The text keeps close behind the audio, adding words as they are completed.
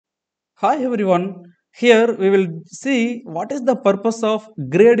Hi everyone. Here we will see what is the purpose of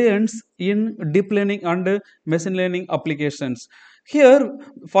gradients in deep learning and machine learning applications. Here,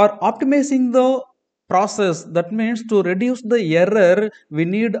 for optimizing the process, that means to reduce the error, we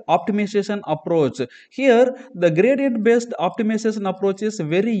need optimization approach. Here, the gradient based optimization approach is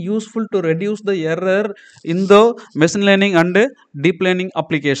very useful to reduce the error in the machine learning and deep learning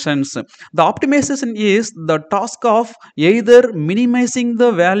applications. The optimization is the task of either minimizing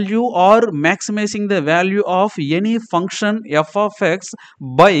the value or maximizing the value of any function f of x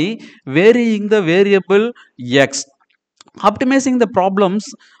by varying the variable x. Optimizing the problems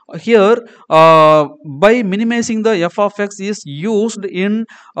here by minimizing the f of x is used in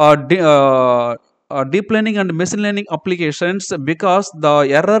deep learning and machine learning applications because the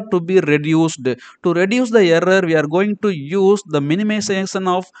error to be reduced. To reduce the error, we are going to use the minimization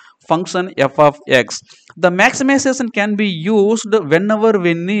of function f of x. The maximization can be used whenever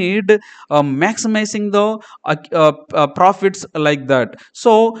we need maximizing the profits like that.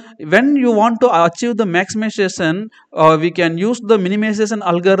 So when you want to achieve the maximization, we can use the minimization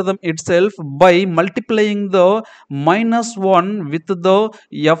algorithm itself by multiplying the -1 with the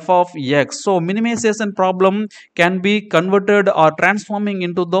f of x. So minimization problem can be converted or transforming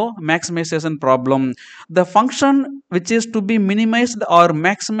into the maximization problem. The function which is to be minimized or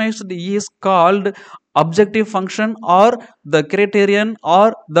maximized is called objective function or the criterion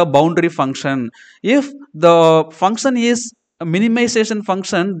or the boundary function. If the function is a minimization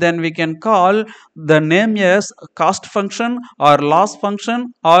function, then we can call the name as cost function or loss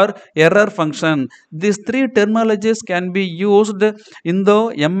function or error function. These three terminologies can be used in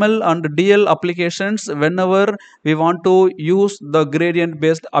the ML and DL applications whenever we want to use the gradient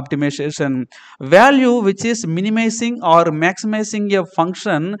based optimization. Value which is minimizing or maximizing a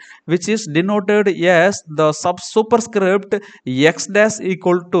function which is denoted as the superscript x dash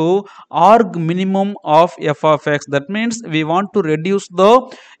equal to arg minimum of f of x. That means we want to reduce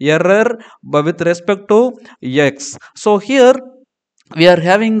the error with respect to x. So here we are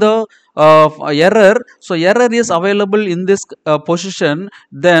having the error. So error is available in this position.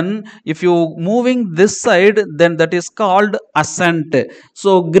 Then if you moving this side, then that is called ascent.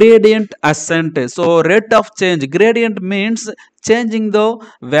 So gradient ascent. So rate of change, gradient means changing the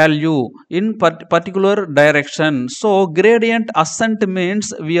value in particular direction. So gradient ascent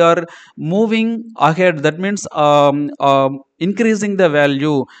means we are moving ahead, that means increasing the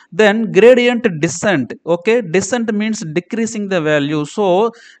value. Then gradient descent, okay, descent means decreasing the value.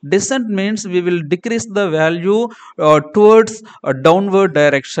 So descent means we will decrease the value towards a downward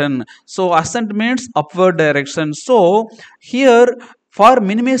direction. So ascent means upward direction. So here for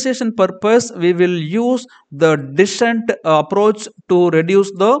minimization purpose, we will use the descent approach to reduce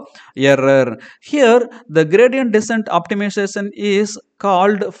the error. Here, the gradient descent optimization is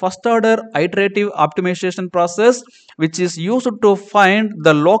called first order iterative optimization process, which is used to find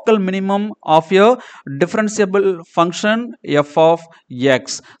the local minimum of a differentiable function f of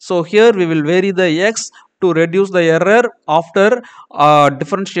x. So here we will vary the x to reduce the error after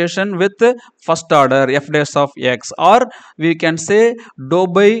differentiation with first order f dash of x, or we can say dou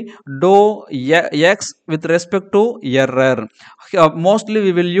by dou x with respect to error. Mostly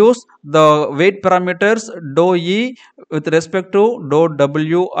we will use the weight parameters dou e with respect to dou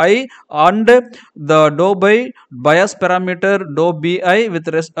wi and the dou by bias parameter dou bi with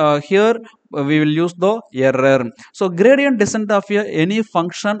here we will use the error. So gradient descent of any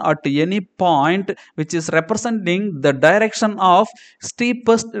function at any point which is representing the direction of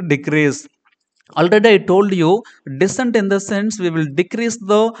steepest decrease. Already I told you descent in the sense we will decrease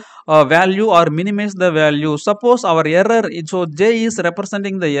the value or minimize the value. Suppose our error, so j is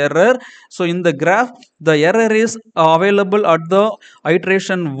representing the error. So in the graph the error is available at the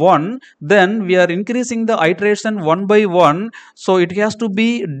iteration 1, then we are increasing the iteration 1 by 1, so it has to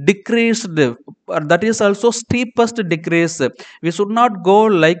be decreased. That is also steepest decrease. We should not go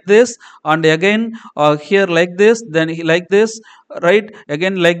like this and again here like this, then like this, right,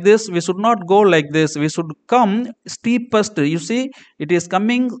 again like this. We should not go like this, we should come steepest. You see it is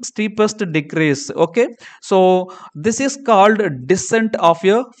coming steepest decrease. Okay, so this is called descent of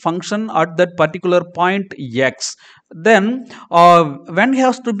a function at that particular point x. Then when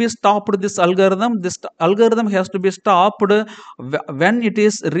has to be stopped this algorithm? This algorithm has to be stopped when it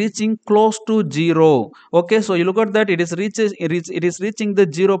is reaching close to 0. Okay, so you look at that, it is reaching the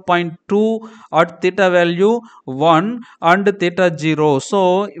 0.2 at theta value 1 and theta 0.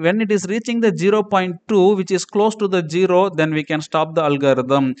 So when it is reaching the 0.2 which is close to the 0, then we can stop the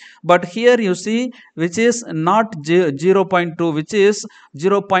algorithm. But here you see which is not 0.2, which is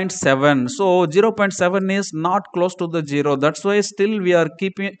 0.7. So 0.7 is not close to to the 0. That's why still we are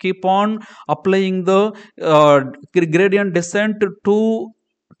keep on applying the gradient descent to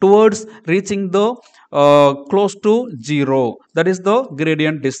towards reaching the close to 0. That is the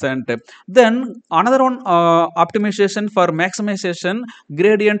gradient descent. Then another one, optimization for maximization,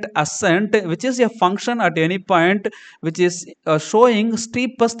 gradient ascent, which is a function at any point which is showing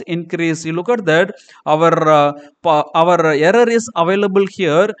steepest increase. You look at that, our error is available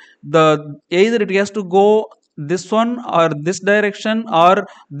here. The either it has to go this one or this direction or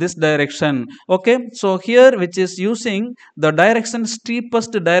this direction. Okay, so here which is using the direction,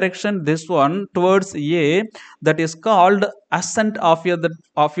 steepest direction, this one towards a, that is called ascent of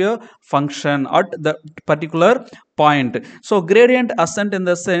your function at the particular point. So gradient ascent, in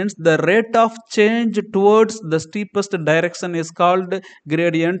the sense the rate of change towards the steepest direction, is called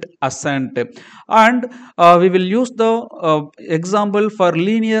gradient ascent. And we will use the example for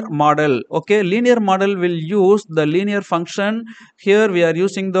linear model. Okay, linear model will use the linear function. Here we are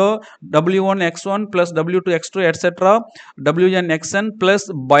using the w1 x1 plus w2 x2 etc, wn xn plus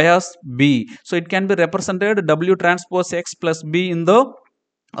bias b. So it can be represented w transpose x plus b in the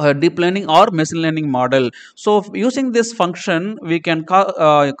deep learning or machine learning model. So using this function we can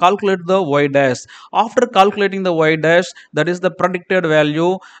calculate the y dash. After calculating the y dash, that is the predicted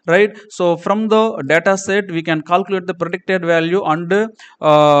value, right? So from the data set we can calculate the predicted value, and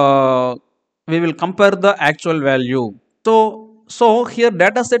we will compare the actual value. So here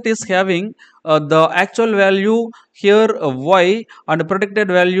data set is having the actual value here y and predicted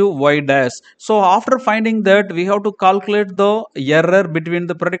value y dash. So after finding that, we have to calculate the error between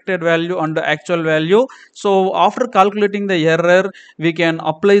the predicted value and the actual value. So after calculating the error, we can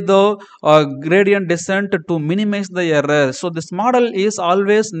apply the gradient descent to minimize the error. So this model is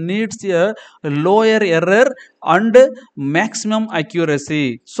always needs a lower error and maximum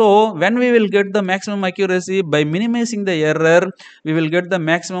accuracy. So when we will get the maximum accuracy by minimizing the error, we will get the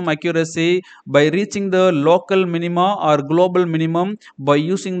maximum accuracy by reaching the local minima or global minimum by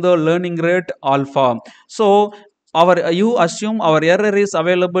using the learning rate alpha. So you assume our error is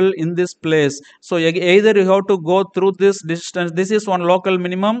available in this place. So either you have to go through this distance, this is one local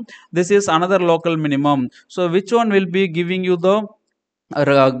minimum, this is another local minimum. So which one will be giving you the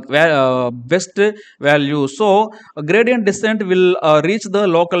best value? So gradient descent will reach the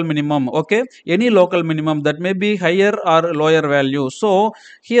local minimum. Okay, any local minimum, that may be higher or lower value. So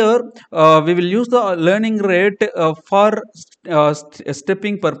here we will use the learning rate for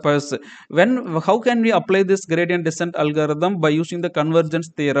stepping purpose. How can we apply this gradient descent algorithm? By using the convergence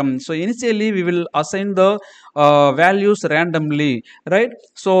theorem. So initially we will assign the values randomly, right?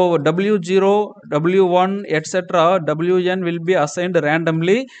 So w0, w1 etc, wn will be assigned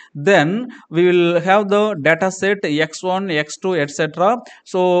randomly. Then we will have the data set x1 x2 etc.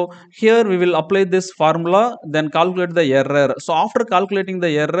 So here we will apply this formula, then calculate the error. So after calculating the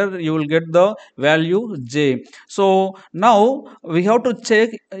error, you will get the value j. So now we have to check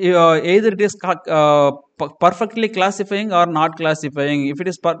either it is perfectly classifying or not classifying. If it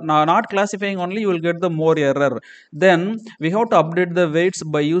is not classifying only, you will get the more error. Then we have to update the weights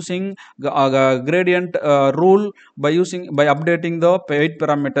by using gradient rule, by updating the weight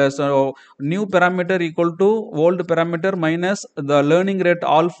parameters. So new parameter equal to old parameter minus the learning rate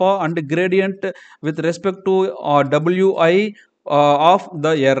alpha and gradient with respect to wi of the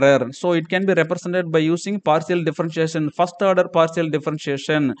error. So it can be represented by using partial differentiation, first order partial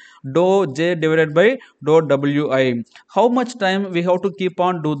differentiation, dou j divided by dou wi. How much time we have to keep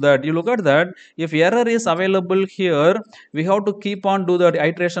on do that? You look at that, if error is available here, we have to keep on do that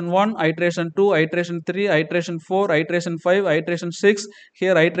iteration 1, iteration 2, iteration 3, iteration 4, iteration 5, iteration 6,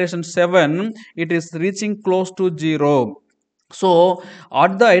 here iteration 7, it is reaching close to 0. So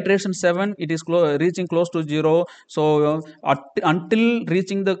at the iteration 7, it is reaching close to 0. So until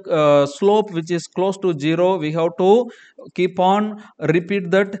reaching the slope which is close to 0, we have to keep on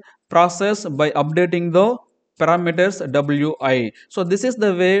repeat that process by updating the parameters wi. So this is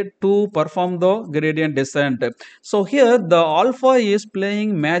the way to perform the gradient descent. So here the alpha is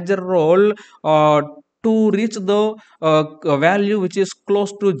playing major role to reach the value which is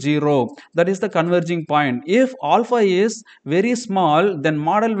close to 0. That is the converging point. If alpha is very small, then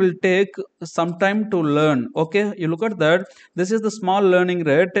model will take some time to learn. Okay, you look at that, this is the small learning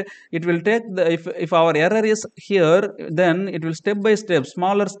rate. It will take the, if our error is here, then it will step by step,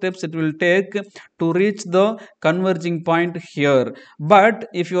 smaller steps it will take to reach the converging point here. But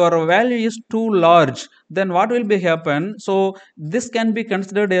if your value is too large, then what will be happen? So this can be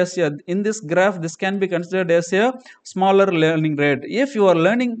considered as a, in this graph, this can be considered as a smaller learning rate. If your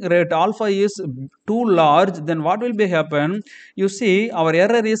learning rate alpha is too large, then what will be happen? You see our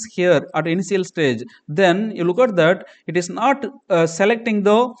error is here at initial stage. Then you look at that, it is not selecting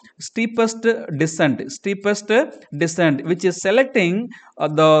the steepest descent, which is selecting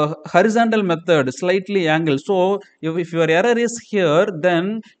the horizontal method slightly angled. So if your error is here,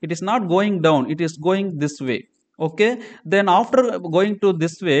 then it is not going down, it is going this way. Okay, then after going to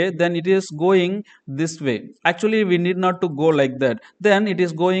this way, then it is going this way. Actually we need not to go like that, then it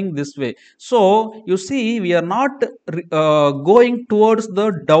is going this way. So you see we are not going towards the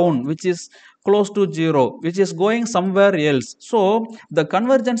down, which is close to zero, which is going somewhere else. So the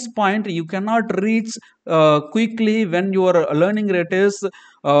convergence point you cannot reach quickly when your learning rate is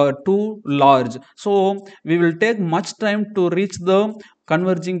too large. So we will take much time to reach the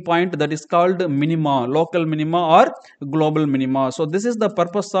converging point, that is called minima, local minima or global minima. So this is the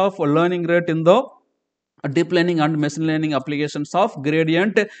purpose of learning rate in the deep learning and machine learning applications of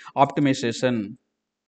gradient optimization.